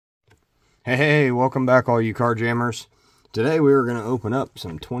Hey, welcome back all you car jammers. Today we are going to open up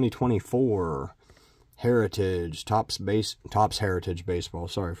some 2024 Heritage Topps Heritage Baseball.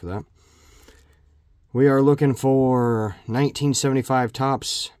 Sorry for that. We are looking for 1975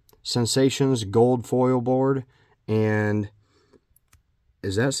 Topps Sensations Gold Foil Board. And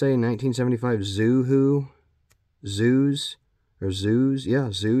does that say 1975 Zoo-Hoo? Zoos? Or Zoos? Yeah,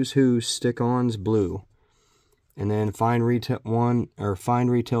 Zoos Who Stick-Ons Blue. And then fine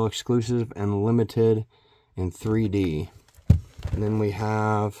retail exclusive and limited in 3D. And then we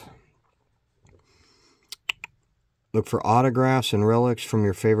have look for autographs and relics from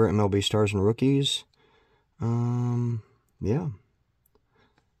your favorite MLB stars and rookies. Yeah.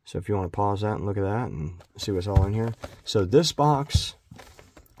 So if you want to pause that and look at that and see what's all in here. So this box,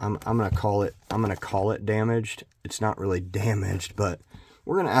 I'm gonna call it damaged. It's not really damaged, but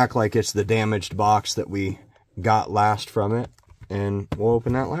we're gonna act like it's the damaged box that we got last from it, and we'll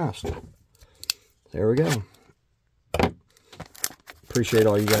open that last. There we go. Appreciate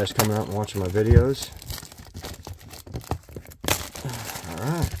all you guys coming out and watching my videos.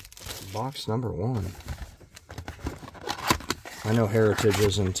 Alright, box number 1. I know Heritage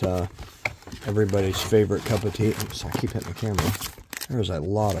isn't everybody's favorite cup of tea. Oops, I keep hitting the camera. There's a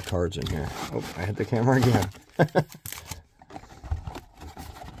lot of cards in here. Oh, I hit the camera again.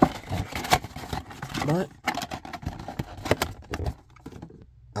 But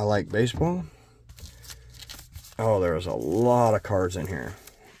I like baseball. Oh, there's a lot of cards in here.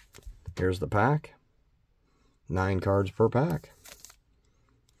 Here's the pack. 9 cards per pack.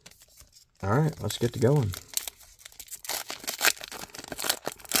 Alright, let's get to going.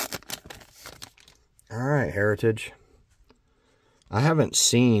 Alright, Heritage. I haven't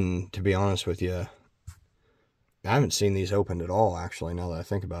seen, to be honest with you, I haven't seen these opened at all, actually, now that I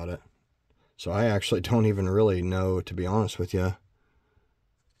think about it. So I actually don't even really know, to be honest with you.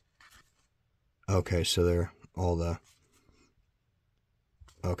 Okay, so they're all the...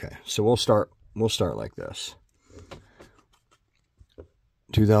 Okay, so we'll start like this.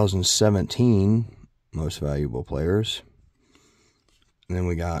 2017 most valuable players. And then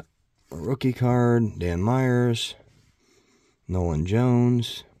we got a rookie card, Dan Myers, Nolan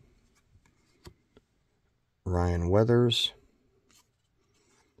Jones, Ryan Weathers,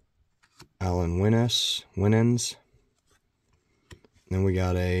 Alan Winans. Then we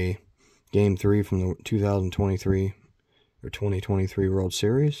got a Game 3 from the 2023 or 2023 World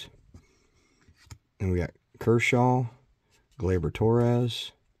Series. And we got Kershaw, Gleyber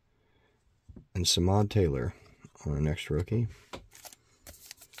Torres, and Samad Taylor on our next rookie.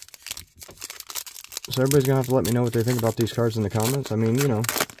 So everybody's going to have to let me know what they think about these cards in the comments. I mean, you know,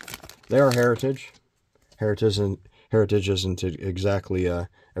 they are Heritage. Heritage isn't exactly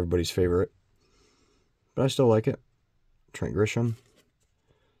everybody's favorite, but I still like it. Trent Grisham,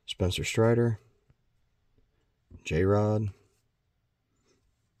 Spencer Strider, J-Rod,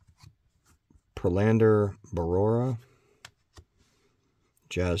 Prelander Barora,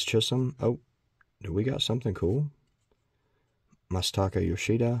 Jazz Chisholm. Oh, do we got something cool? Masataka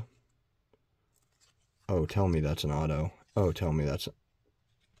Yoshida. Oh, tell me that's an auto. Oh, tell me that's...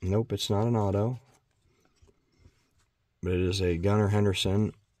 Nope, it's not an auto. But it is a Gunnar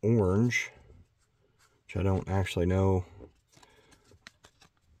Henderson orange, which I don't actually know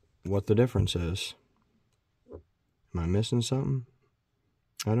what the difference is. Am I missing something?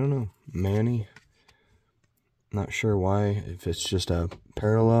 I don't know. Manny. Not sure why. If it's just a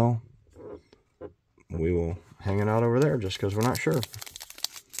parallel, we will hang it out over there just because we're not sure.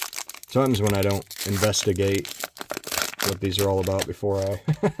 Sometimes when I don't investigate what these are all about before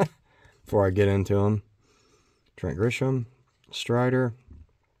I get into them. Trent Grisham, Strider,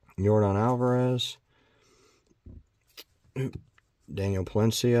 Yordan Alvarez, Daniel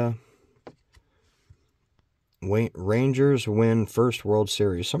Palencia. Rangers win first World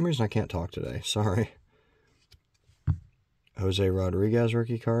Series. For some reason I can't talk today. Sorry. Jose Rodriguez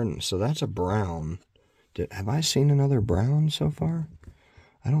rookie card. So that's a brown. Have I seen another brown so far?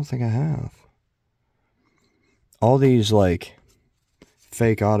 I don't think I have. All these like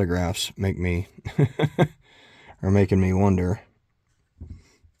fake autographs make me are making me wonder.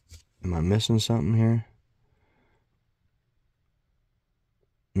 Am I missing something here?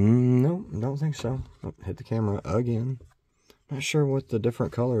 No, don't think so. Oh, hit the camera again. Not sure what the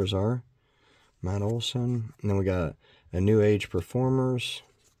different colors are. Matt Olson. And then we got a New Age Performers.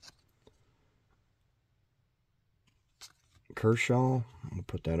 Kershaw. We'll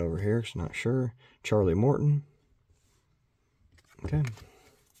put that over here because I'm not sure. Charlie Morton. Okay.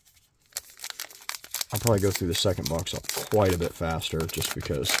 I'll probably go through the second box up quite a bit faster just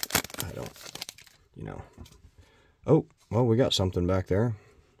because I don't, you know. Oh, well, we got something back there.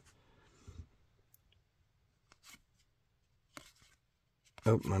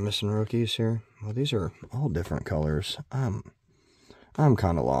 Oh, am I missing rookies here? Well, these are all different colors. I'm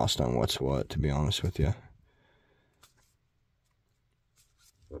kind of lost on what's what, to be honest with you.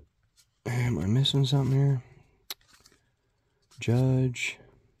 Am I missing something here? Judge.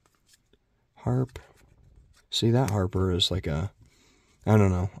 Harp. See, that Harper is like a, I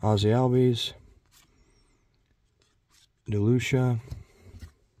don't know, Ozzie Albies. DeLucia.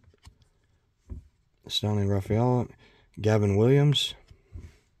 Stanley Raphael. Gavin Williams.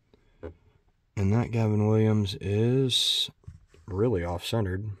 And that Gavin Williams is really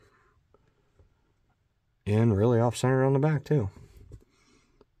off-centered. And really off-centered on the back, too.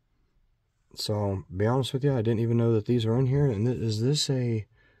 So, be honest with you, I didn't even know that these are in here. And is this a...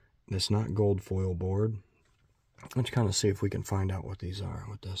 It's not gold foil board. Let's kind of see if we can find out what these are,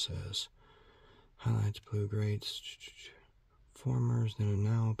 what this is. Highlights, blue greats, formers, then and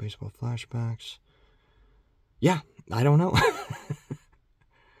now, baseball flashbacks. Yeah, I don't know.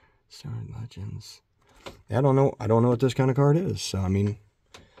 Star Legends. I don't know what this kind of card is. So, I mean,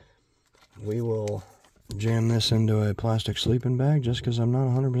 we will jam this into a plastic sleeping bag just because I'm not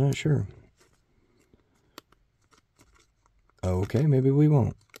 100% sure. Okay, maybe we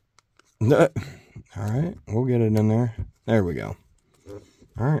won't. Alright, we'll get it in there. There we go.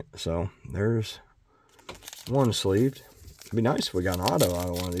 Alright, so there's one sleeved. It'd be nice if we got an auto out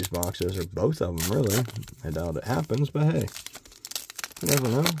of one of these boxes, or both of them, really. I doubt it happens, but hey, you never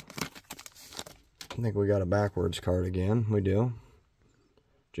know. I think we got a backwards card again. We do.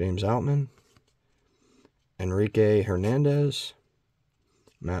 James Outman. Enrique Hernandez.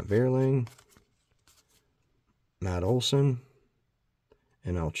 Matt Vierling. Matt Olson.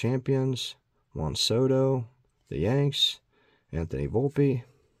 NL Champions. Juan Soto. The Yanks. Anthony Volpe.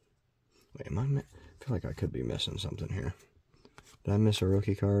 Wait, I feel like I could be missing something here. Did I miss a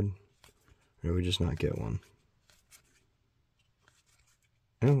rookie card? Or did we just not get one?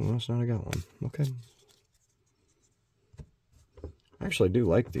 Oh, well, it's not, I got one. Okay. I actually do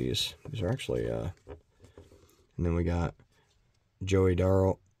like these. These are actually, and then we got Joey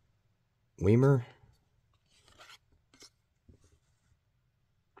Darrell Weimer.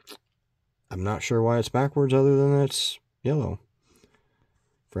 I'm not sure why it's backwards other than it's yellow.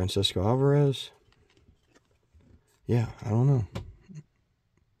 Francisco Alvarez. Yeah, I don't know.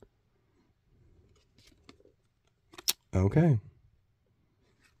 Okay.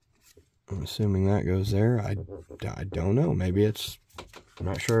 I'm assuming that goes there. I don't know. Maybe it's... I'm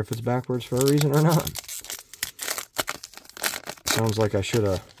not sure if it's backwards for a reason or not. Sounds like I should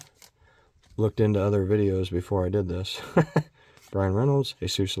have looked into other videos before I did this. Brian Reynolds.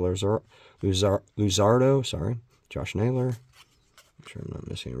 Jesus Luzardo. Sorry. Josh Naylor. Make sure I'm not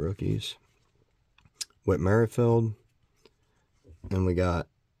missing rookies. Whit Merrifield. Then we got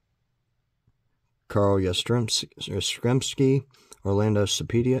Carl Yastrzemski, Orlando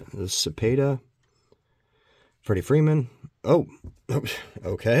Cepeda, Freddie Freeman. Oh,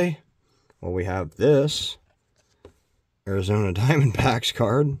 okay. Well, we have this Arizona Diamondbacks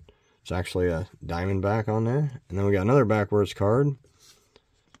card. It's actually a Diamondback on there. And then we got another backwards card.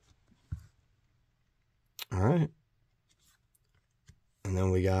 All right. And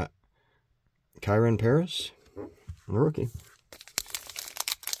then we got Kyron Paris, the rookie.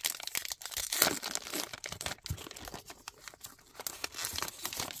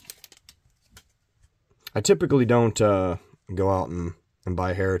 I typically don't go out and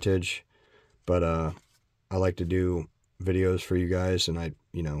buy Heritage, but I like to do videos for you guys, and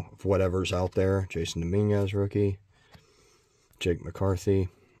you know, whatever's out there. Jason Dominguez, rookie. Jake McCarthy.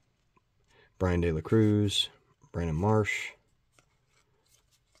 Brian De La Cruz. Brandon Marsh.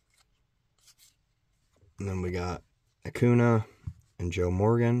 And then we got Acuna and Joe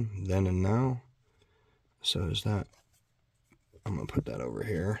Morgan, then and now. So is that... I'm going to put that over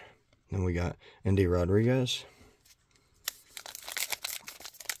here. Then we got Andy Rodriguez.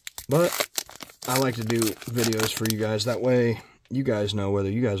 But I like to do videos for you guys. That way you guys know whether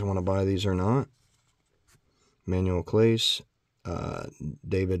you guys want to buy these or not. Manuel Clace.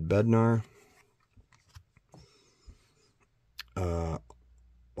 David Bednar.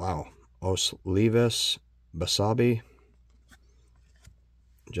 Wow. Oslevis Basabi.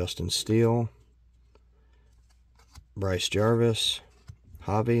 Justin Steele. Bryce Jarvis.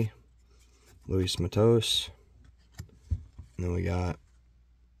 Javi. Luis Matos. And then we got...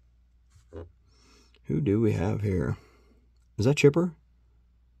 Who do we have here? Is that Chipper?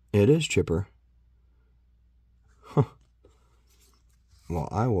 It is Chipper. Huh. Well,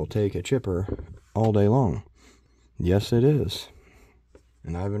 I will take a Chipper all day long. Yes, it is.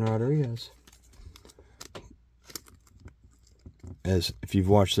 And Ivan Rodriguez. As if you've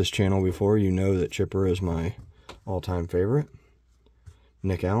watched this channel before, you know that Chipper is my all-time favorite.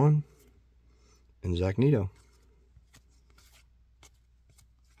 Nick Allen, and Zach Neto.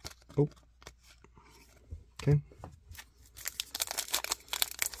 Oh. Okay.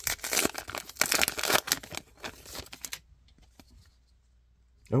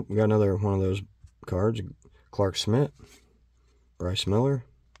 Oh, we got another one of those cards. Clark Schmidt, Bryce Miller,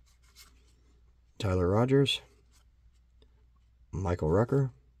 Tyler Rogers, Michael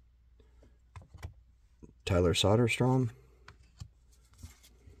Rucker, Tyler Soderstrom,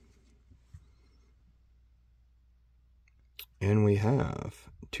 and we have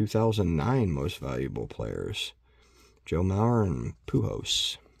 2009 Most Valuable Players, Joe Mauer and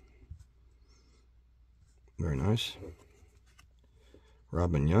Pujols. Very nice.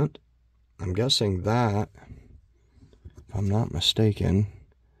 Robin Yount. I'm guessing that, if I'm not mistaken,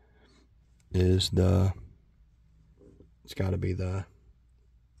 is the, it's got to be the,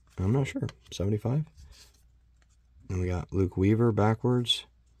 I'm not sure, 75. And we got Luke Weaver backwards,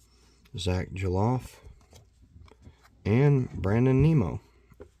 Zach Geloff, and Brandon Nimmo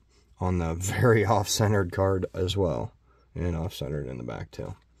on the very off-centered card as well. And off-centered in the back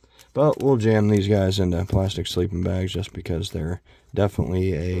too. But we'll jam these guys into plastic sleeping bags just because they're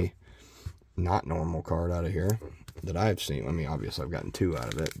definitely a not normal card out of here that I've seen. I mean, obviously I've gotten 2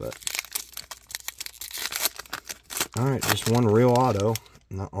 out of it, but... Alright, just one real auto.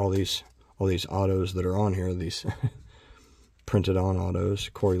 Not all these autos that are on here, these printed on autos.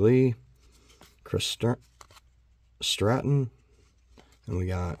 Corey Lee, Chris Stratton, and we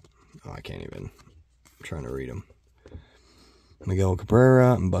got, oh, I can't even, I'm trying to read them. Miguel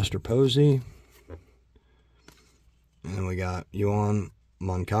Cabrera and Buster Posey. And then we got Yoan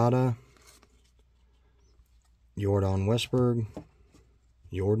Moncada, Jordan Westburg,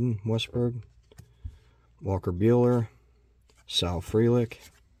 Walker Buehler, Sal Frelick,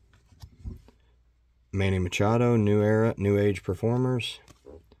 Manny Machado, New Age Performers.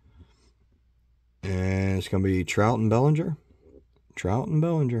 And it's going to be Trout and Bellinger.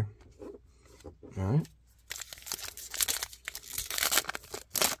 All right.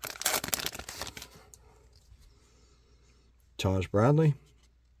 Taj Bradley,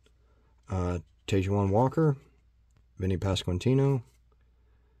 Tejuan Walker, Vinny Pasquantino,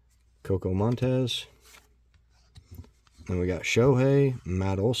 Coco Montez. Then we got Shohei,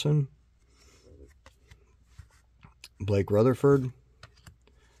 Matt Olson, Blake Rutherford,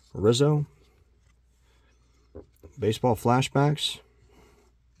 Rizzo, baseball flashbacks,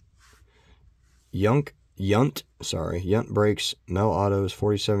 Yunt breaks Mel Otto's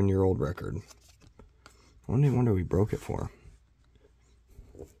 47-year-old record. I wonder we broke it for.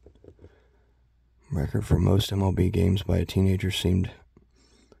 Record for most MLB games by a teenager seemed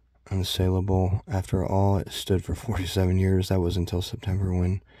unassailable. After all, it stood for 47 years. That was until September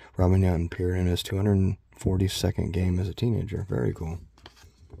when Robin Yount appeared in his 242nd game as a teenager. Very cool.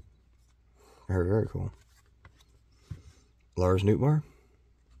 Very, very cool. Lars Nootbaar.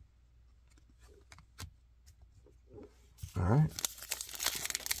 Alright.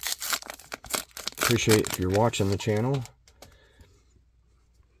 Appreciate if you're watching the channel,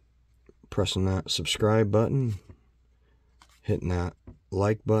 pressing that subscribe button, hitting that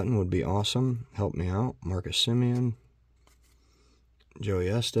like button would be awesome. Help me out. Marcus Semien, Joey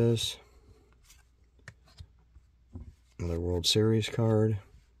Estes, another World Series card,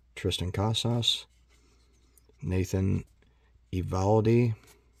 Tristan Casas, Nathan Eovaldi,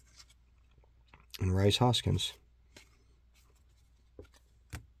 and Rhys Hoskins.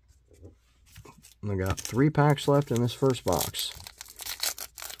 I got 3 packs left in this first box.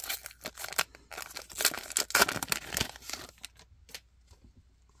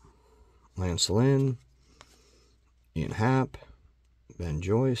 Lance Lynn, Ian Happ, Ben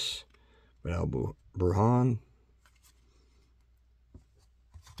Joyce, Vidal Brujan,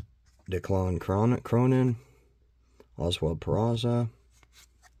 Declan Cronin, Oswald Peraza,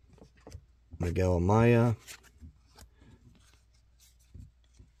 Miguel Amaya,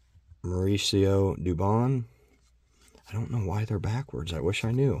 Mauricio Dubon. I don't know why they're backwards. I wish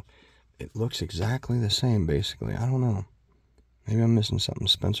I knew. It looks exactly the same, basically. I don't know. Maybe I'm missing something.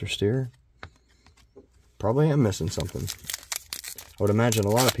 Spencer Steer. Probably am missing something. I would imagine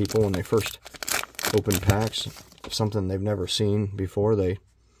a lot of people, when they first open packs, something they've never seen before, they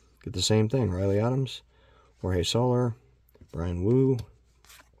get the same thing. Riley Adams, Jorge Soler, Brian Wu,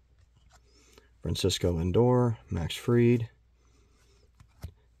 Francisco Lindor, Max Fried,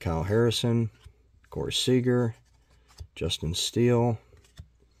 Kyle Harrison, Corey Seager, Justin Steele,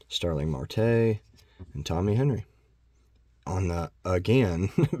 Starling Marte, and Tommy Henry. On the, again,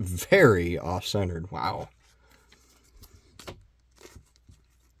 very off-centered. Wow.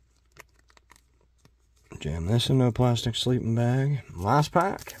 Jam this into a plastic sleeping bag. Last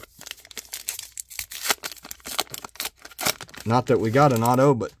pack. Not that we got an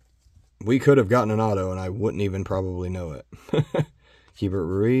auto, but we could have gotten an auto and I wouldn't even probably know it. Keibert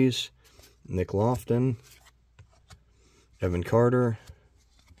Ruiz, Nick Lofton, Evan Carter,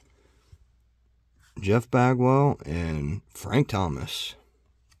 Jeff Bagwell, and Frank Thomas.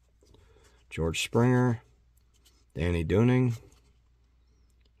 George Springer, Danny Dunning,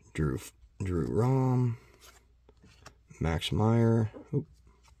 Drew Rom, Max Meyer,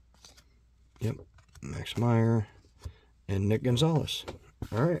 Max Meyer, and Nick Gonzalez.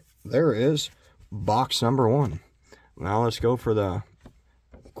 All right, there is box number 1. Now let's go for the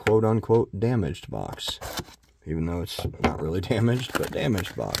quote-unquote damaged box. Even though it's not really damaged, but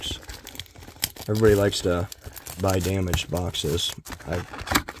damaged box. Everybody likes to buy damaged boxes.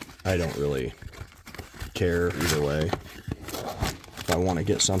 I don't really care either way. If I want to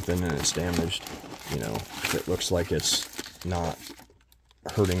get something and it's damaged, you know, if it looks like it's not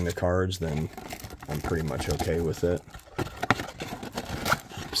hurting the cards, then I'm pretty much okay with it.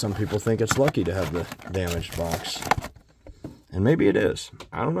 Some people think it's lucky to have the damaged box. And maybe it is.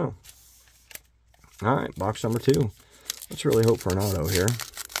 I don't know. Alright, box number 2. Let's really hope for an auto here.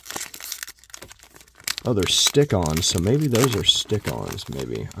 Oh, they're stick-ons, so maybe those are stick-ons,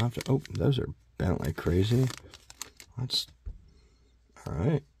 maybe. I'll have to, oh, those are bent like crazy. Let's...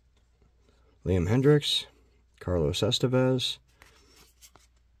 Alright. Liam Hendriks, Carlos Estevez,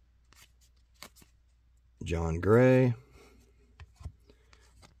 John Gray,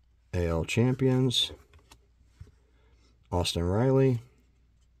 AL Champions, Austin Riley,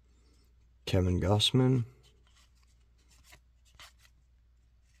 Kevin Gossman.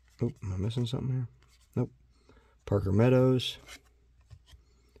 Oh, am I missing something here? Nope. Parker Meadows,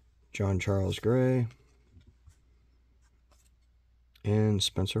 John Charles Gray, and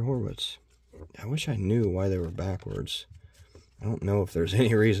Spencer Horwitz. I wish I knew why they were backwards. I don't know if there's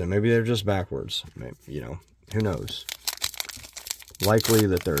any reason. Maybe they're just backwards. Maybe, you know, who knows? Likely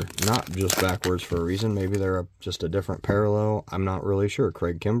that they're not just backwards for a reason. Maybe they're just a different parallel. I'm not really sure.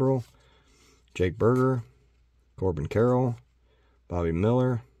 Craig Kimbrell, Jake Berger, Corbin Carroll, Bobby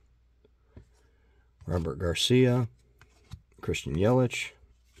Miller, Robert Garcia, Christian Yelich,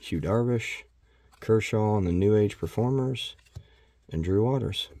 Hugh Darvish, Kershaw and the New Age Performers, and Drew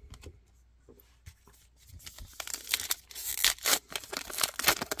Waters.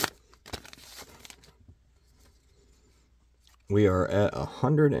 We are at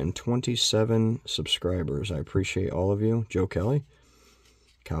 127 subscribers. I appreciate all of you. Joe Kelly,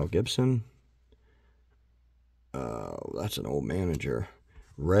 Kyle Gibson. That's an old manager.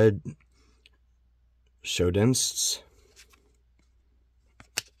 Red Shodinsts.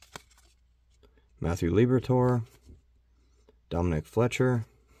 Matthew Liberatore. Dominic Fletcher.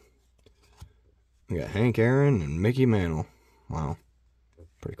 We got Hank Aaron and Mickey Mantle. Wow.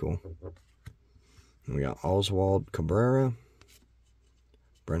 Pretty cool. And we got Oswald Cabrera.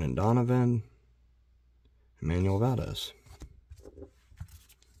 Brendan Donovan, Emmanuel Valdez.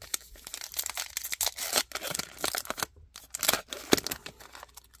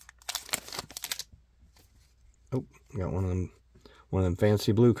 Oh, got one of them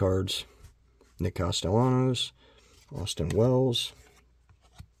fancy blue cards. Nick Castellanos, Austin Wells,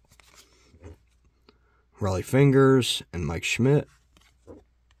 Raleigh Fingers, and Mike Schmidt.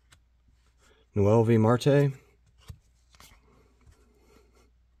 Noelvi Marte.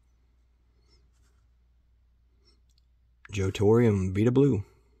 Joe Torre and Vita Blue.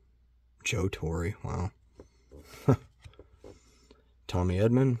 Joe Torre, wow. Tommy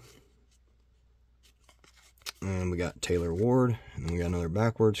Edman. And we got Taylor Ward. And then we got another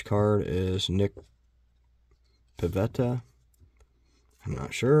backwards card is Nick Pivetta. I'm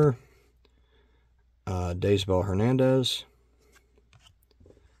not sure. Daysbel Hernandez.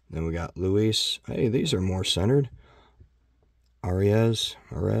 Then we got Luis. Hey, these are more centered. Arez.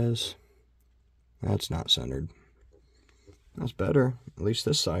 That's not centered. That's better. At least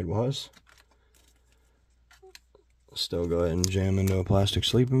this side was. Still go ahead and jam into a plastic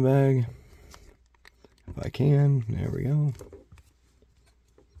sleeping bag. If I can. There we go.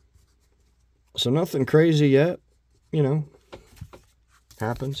 So nothing crazy yet. You know.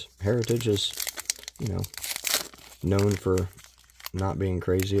 Happens. Heritage is, you know, known for not being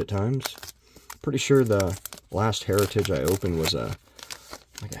crazy at times. Pretty sure the last Heritage I opened was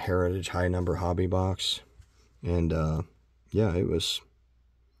like a Heritage high number hobby box. And, yeah, it was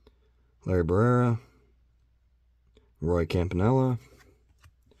Larry Barrera, Roy Campanella,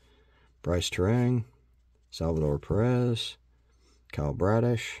 Bryce Terang, Salvador Perez, Kyle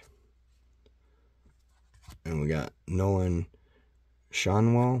Bradish, and we got Nolan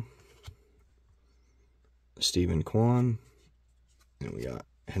Schanuel, Stephen Kwan. And we got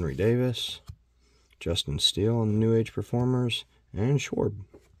Henry Davis, Justin Steele on the New Age Performers, and Schwarb.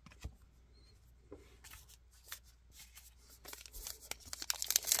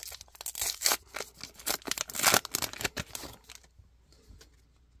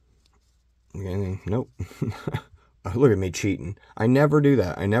 Anything? Nope. Look at me cheating. I never do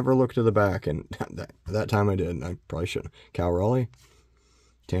that. I never look to the back, and that time I did. I probably shouldn't. Cal Raleigh,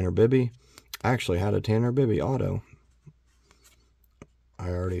 Tanner Bibby. I actually had a Tanner Bibby auto. I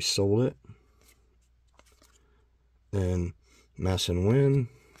already sold it. Then Masson Wynn,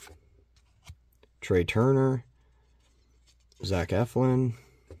 Trey Turner, Zach Eflin.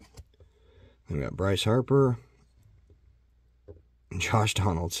 Then we got Bryce Harper, Josh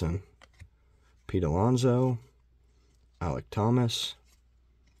Donaldson, Pete Alonso, Alec Thomas,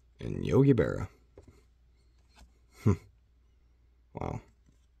 and Yogi Berra. Wow.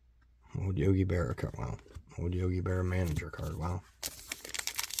 Old Yogi Berra card. Wow. Old Yogi Berra manager card. Wow.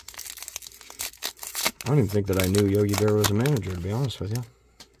 I don't even think that I knew Yogi Berra was a manager, to be honest with you.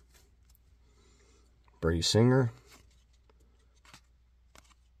 Brady Singer,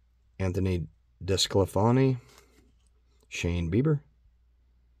 Anthony Desclafani, Shane Bieber,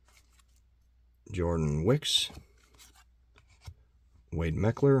 Jordan Wicks, Wade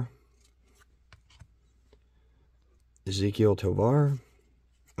Meckler, Ezekiel Tovar,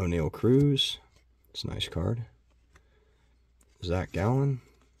 O'Neal Cruz, it's a nice card, Zach Gallen,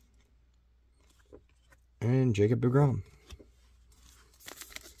 and Jacob deGrom.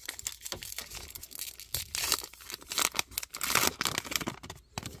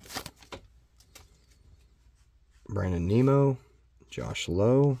 Brandon Nemo, Josh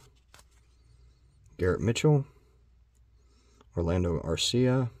Lowe, Garrett Mitchell, Orlando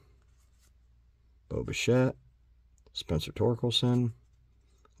Arcia, Bo Bichette, Spencer Torkelson,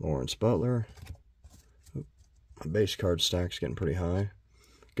 Lawrence Butler. Oop, my base card stack's getting pretty high.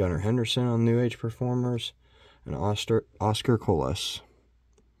 Gunnar Henderson on New Age Performers, and Oscar Colas.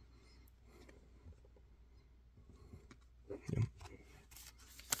 Yep.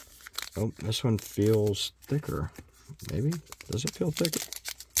 Oh, this one feels thicker. Maybe? Does it feel thicker?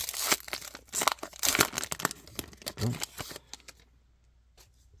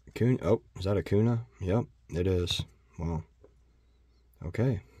 Oh, is that a Kuna? Yep, it is. Wow.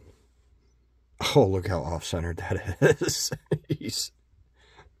 Okay. Oh, look how off-centered that is. Jeez.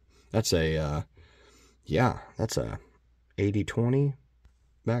 That's a, yeah, that's a 80-20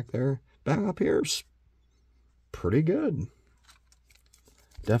 back there. Back up here's pretty good.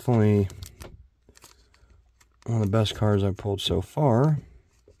 Definitely one of the best cards I've pulled so far.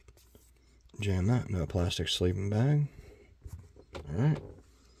 Jam that into a plastic sleeping bag. Alright.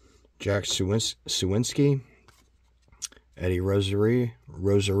 Jack Suwinski. Eddie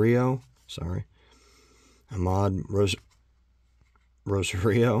Rosario. Sorry. Ahmad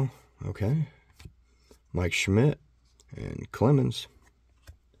Rosario. Okay. Mike Schmidt. And Clemens.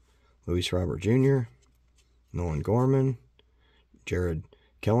 Luis Robert Jr. Nolan Gorman. Jared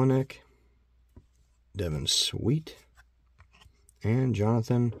Kelenic. Devin Sweet. And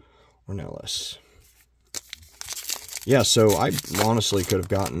Jonathan Ornelas. Yeah, so I honestly could have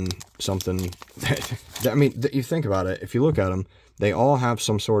gotten something. I mean, you think about it. If you look at them, they all have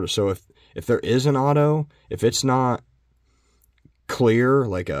some sort of. So if there is an auto, if it's not clear,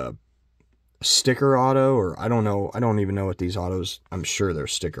 like a sticker auto, or I don't know, I don't even know what these autos. I'm sure they're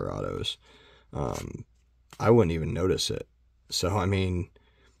sticker autos. I wouldn't even notice it. So I mean,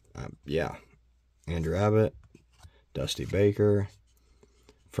 yeah, Andrew Abbott, Dusty Baker,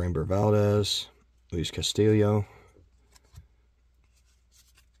 Framber Valdez, Luis Castillo,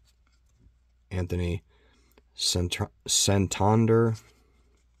 Anthony Santander. And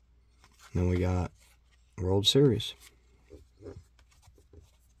then we got World Series.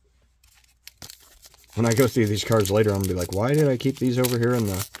 When I go through these cards later, I'm gonna be like, why did I keep these over here in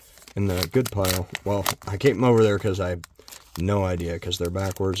the good pile? Well, I keep them over there because I have no idea, because they're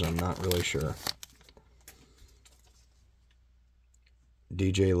backwards. I'm not really sure.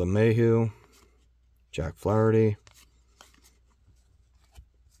 DJ LeMahieu, Jack Flaherty,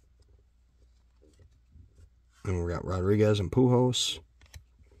 and we got Rodriguez and Pujols,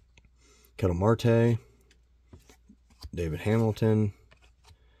 Ketel Marte, David Hamilton.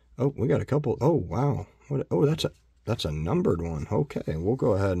 Oh, we got a couple. Oh, wow. What? Oh, that's a numbered one. Okay, we'll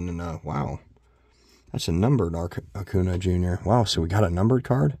go ahead and wow, that's a numbered Acuna Jr. Wow, so we got a numbered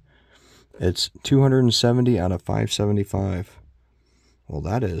card. It's 270 out of 575. Well,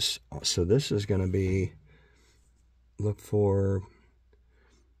 that is, so this is going to be, look for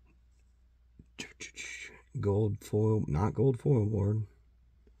gold foil, not gold foil board.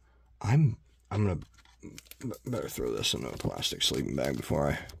 I'm going to Better throw this into a plastic sleeping bag before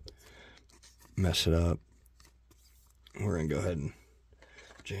I mess it up. We're going to go ahead and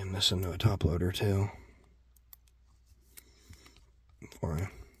jam this into a top loader too. Before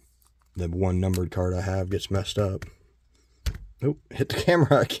the one numbered card I have gets messed up. Nope, hit the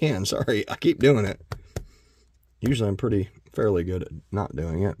camera again. Sorry, I keep doing it. Usually I'm fairly good at not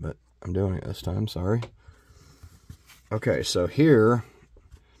doing it, but I'm doing it this time, sorry. Okay, so here,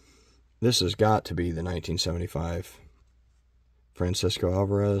 this has got to be the 1975 Francisco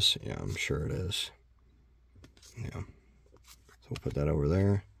Alvarez. Yeah, I'm sure it is. Yeah. So we'll put that over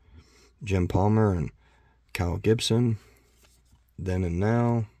there. Jim Palmer and Kyle Gibson. Then and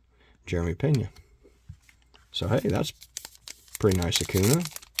now, Jeremy Pena. So, hey, that's pretty nice Acuna.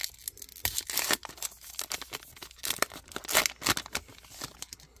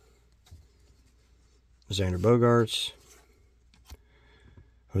 Xander Bogaerts.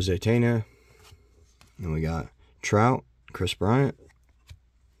 Jose Tena. Then we got Trout, Chris Bryant,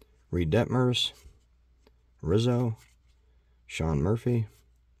 Reed Detmers, Rizzo, Sean Murphy,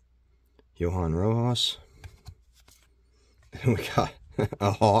 Johan Rojas. And we got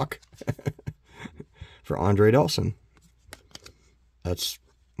a Hawk for Andre Dawson. That's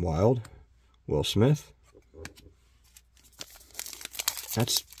wild. Will Smith.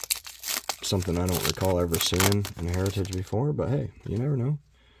 That's something I don't recall ever seeing in Heritage before, but hey, you never know.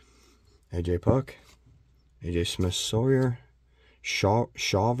 AJ Puck, AJ Smith-Sawyer,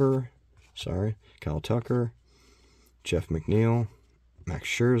 Shawver, Kyle Tucker, Jeff McNeil, Max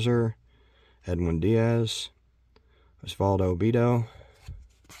Scherzer, Edwin Diaz, Osvaldo Bido,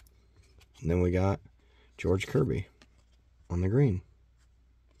 and then we got George Kirby on the green.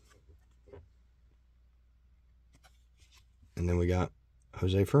 And then we got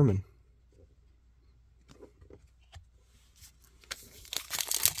Jose Furman.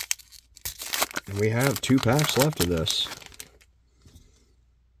 And we have 2 packs left of this.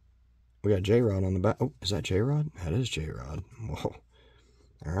 We got J-Rod on the back. Oh, is that J-Rod? That is J-Rod. Whoa.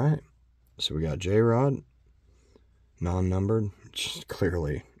 All right. So we got J-Rod, non-numbered.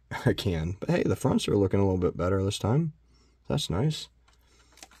 Clearly, I can. But hey, the fronts are looking a little bit better this time. That's nice.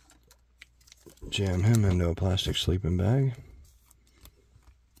 Jam him into a plastic sleeping bag.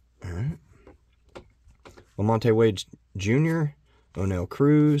 All right. Lamonte Wade Jr., O'Neill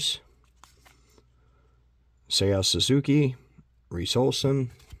Cruz, Seiya Suzuki, Reese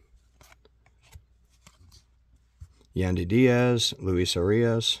Olson, Yandy Diaz, Luis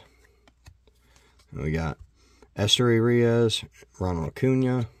Arias. And we got Esteury Reyes, Ronald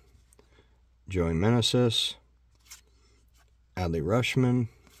Acuna, Joey Meneses, Adley Rutschman,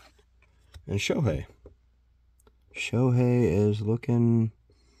 and Shohei. Shohei is looking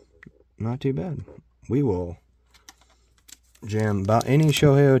not too bad. We will jam about any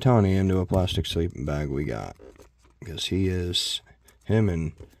Shohei Ohtani into a plastic sleeping bag we got. Because him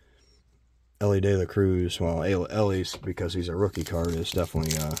and Elly De La Cruz, well, Ellie's, because he's a rookie card, is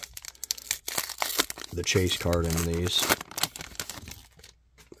definitely the chase card in these.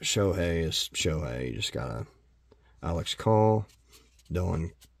 Shohei is Shohei. You just got Alex Call,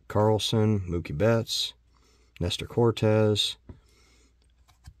 Dylan Carlson, Mookie Betts, Nestor Cortez,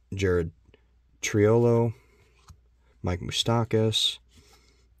 Jared Triolo, Mike Moustakas,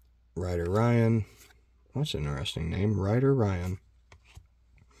 Ryder Ryan. That's an interesting name. Ryder Ryan.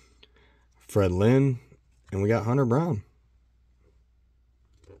 Fred Lynn. And we got Hunter Brown.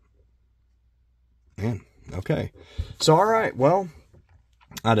 Man, okay. So, all right. Well,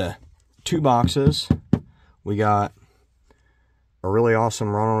 out of 2 boxes, we got a really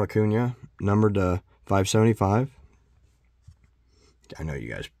awesome Ronald Acuna, numbered to 575. I know you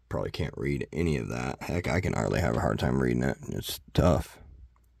guys probably can't read any of that. Heck, I can hardly have a hard time reading it. It's tough.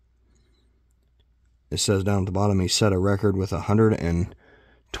 It says down at the bottom, he set a record with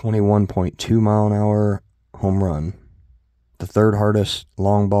 121.2 mile an hour home run. The 3rd hardest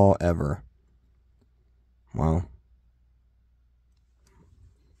long ball ever. Wow.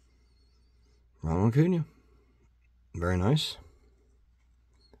 Ronald Acuna. Very nice.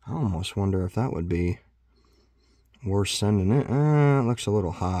 I almost wonder if that would be worth sending it. It looks a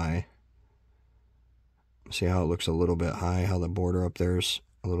little high. See how it looks a little bit high, how the border up there is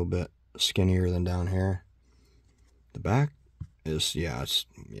a little bit skinnier than down here. The back is, it's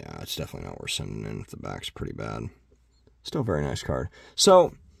definitely not worth sending in if the back's pretty bad. Still a very nice card.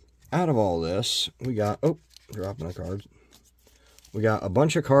 So, out of all this, we got, dropping the cards. We got a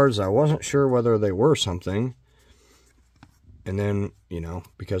bunch of cards I wasn't sure whether they were something. And then,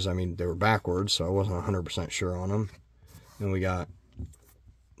 because, they were backwards, so I wasn't 100% sure on them. Then we got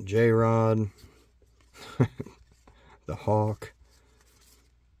J-Rod, the Hawk,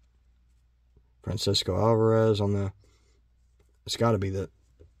 Francisco Alvarez on the, it's got to be the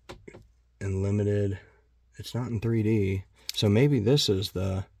in limited. It's not in 3D. So maybe this is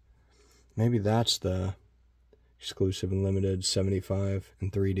the, maybe that's the exclusive and limited 75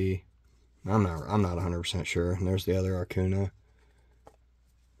 in 3D. I'm not 100% sure. And there's the other Acuna.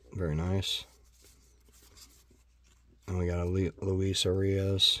 Very nice. And we got a Luis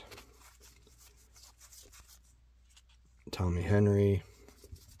Arias, Tommy Henry,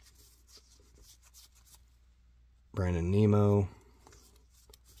 Brandon Nimmo,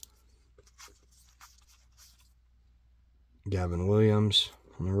 Gavin Williams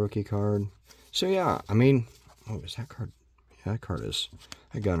on the rookie card. So yeah, I mean, what is that card? Yeah, that card is,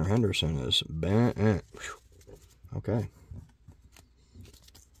 that Gunnar Henderson is banned. Okay.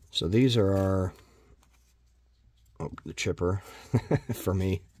 So these are our, oh, the chipper for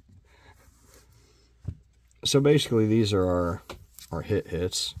me. So basically these are our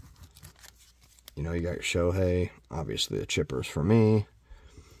hits. You know, you got your Shohei, obviously the chippers for me.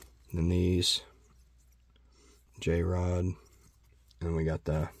 And then these, J-Rod, and we got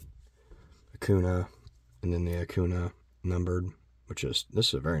the Acuna, and then the Acuna numbered, which is, this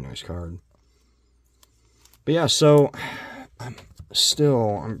is a very nice card. But yeah, so I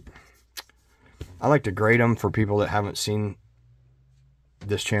like to grade them for people that haven't seen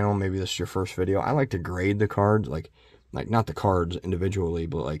this channel. Maybe this is your first video. I like to grade the cards, like not the cards individually,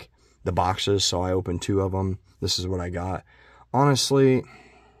 but like the boxes. So I opened 2 of them. This is what I got. Honestly,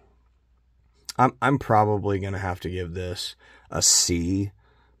 I'm probably gonna have to give this a C,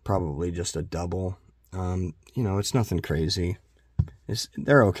 probably just a double. You know, it's nothing crazy.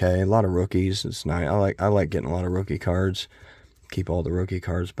 They're okay. A lot of rookies. It's nice. I like getting a lot of rookie cards. Keep all the rookie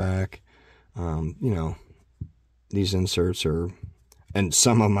cards back. You know, these inserts are, and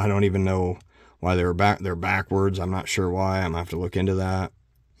some of them I don't even know why they're backwards. I'm not sure why. I'm gonna have to look into that.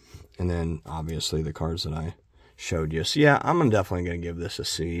 And then obviously the cards that I showed you. So yeah, I'm definitely gonna give this a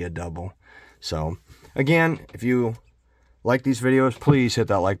C, a double. So again, if you like these videos, please hit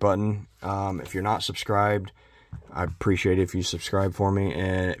that like button. If you're not subscribed, I'd appreciate it if you subscribe for me.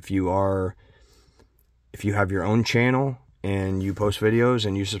 And if you have your own channel and you post videos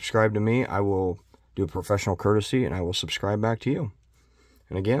and you subscribe to me, I will do a professional courtesy and I will subscribe back to you.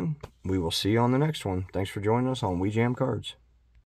 And again, we will see you on the next one. Thanks for joining us on We Jam Cards.